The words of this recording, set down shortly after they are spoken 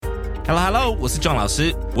Hello， 我是 John 老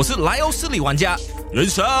师，我是莱欧斯里玩家，人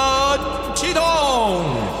生启动，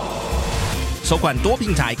首款多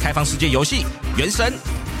平台开放世界游戏《原神》，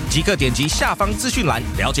即刻点击下方资讯栏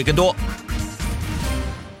了解更多。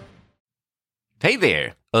Hey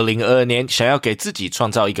there， 2022年想要给自己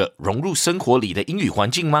创造一个融入生活里的英语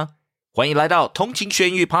环境吗？欢迎来到通勤学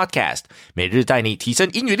英语 Podcast， 每日带你提升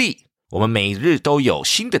英语力。我们每日都有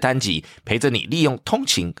新的单集，陪着你利用通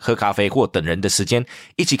勤、喝咖啡或等人的时间，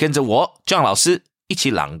一起跟着我 John 老师一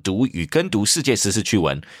起朗读与跟读世界时事趣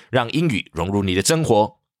闻，让英语融入你的生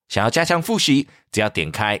活。想要加强复习，只要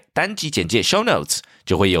点开单集简介 Show Notes，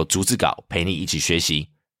 就会有逐字稿陪你一起学习。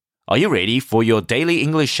Are you ready for your daily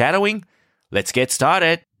English shadowing? Let's get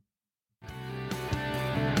started!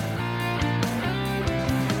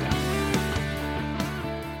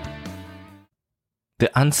 The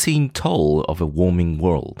unseen toll of a warming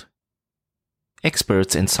world.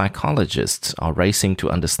 Experts and psychologists are racing to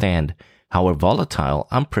understand how a volatile,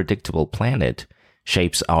 unpredictable planet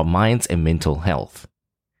shapes our minds and mental health.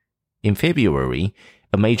 In February,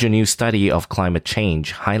 a major new study of climate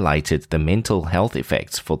change highlighted the mental health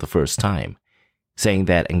effects for the first time, saying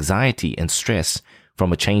that anxiety and stress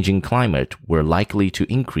from a changing climate were likely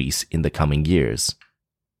to increase in the coming years.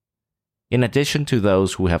 In addition to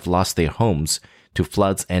those who have lost their homes to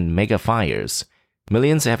floods and mega fires,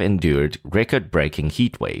 millions have endured record-breaking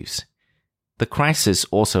heat waves. The crisis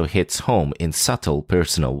also hits home in subtle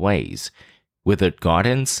personal ways: withered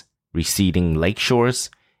gardens, receding lake shores,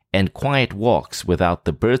 and quiet walks without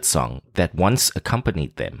the birdsong that once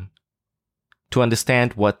accompanied them. To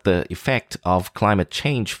understand what the effect of climate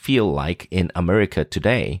change feel like in America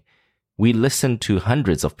today, we listen to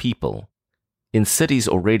hundreds of people. In cities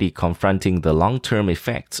already confronting the long-term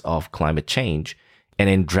effects of climate change, and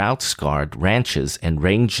in drought-scarred ranches and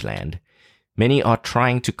rangeland, many are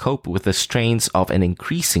trying to cope with the strains of an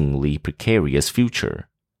increasingly precarious future.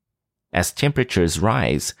 As temperatures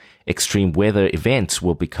rise, extreme weather events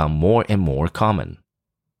will become more and more common.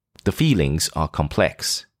 The feelings are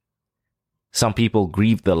complex. Some people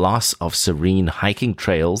grieve the loss of serene hiking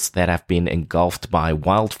trails that have been engulfed by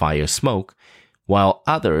wildfire smoke, while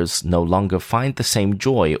others no longer find the same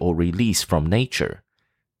joy or release from nature.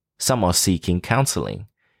 Some are seeking counseling.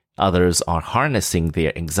 Others are harnessing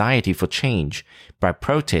their anxiety for change by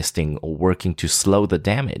protesting or working to slow the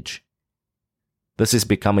damage. This is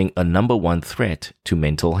becoming a number one threat to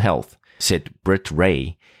mental health, said Britt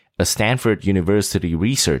Ray, a Stanford University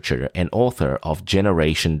researcher and author of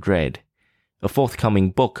Generation Dread, a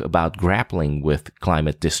forthcoming book about grappling with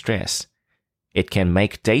climate distress. It can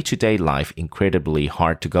make day-to-day life incredibly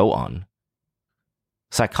hard to go on.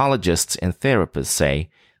 Psychologists and therapists say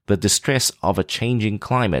the distress of a changing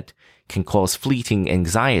climate can cause fleeting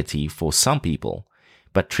anxiety for some people,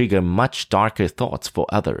 but trigger much darker thoughts for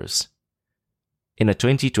others. In a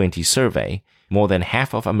 2020 survey, more than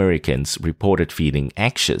half of Americans reported feeling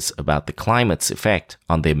anxious about the climate's effect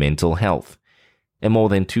on their mental health, and more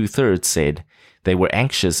than two-thirds said they were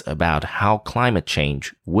anxious about how climate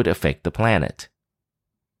change would affect the planet.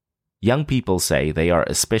 Young people say they are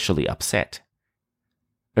especially upset.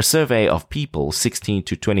 A survey of people 16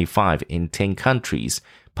 to 25 in 10 countries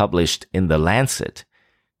published in The Lancet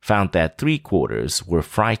found that 3/4 were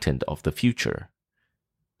frightened of the future.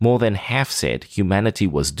 More than half said humanity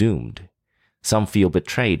was doomed. Some feel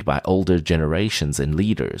betrayed by older generations and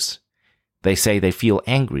leaders. They say they feel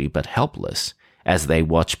angry but helpless as they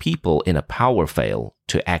watch people in a power fail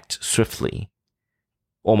to act swiftly.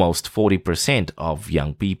 Almost 40% of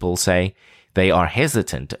young people say they are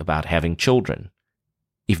hesitant about having children.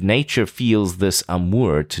 If nature feels this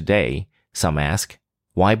unmoored today, some ask,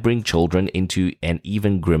 why bring children into an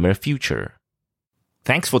even grimmer future?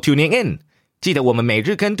 Thanks for tuning in. 记得我们每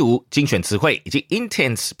日跟读、精选词汇以及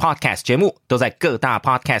Intense Podcast 节目都在各大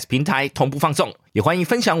Podcast 平台同步放送，也欢迎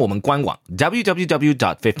分享我们官网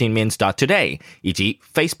www.15minutes.today 以及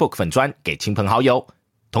Facebook 粉专给亲朋好友。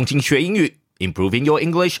通勤学英语 ，Improving your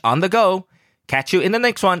English on the go. Catch you in the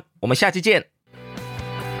next one. 我们下期见。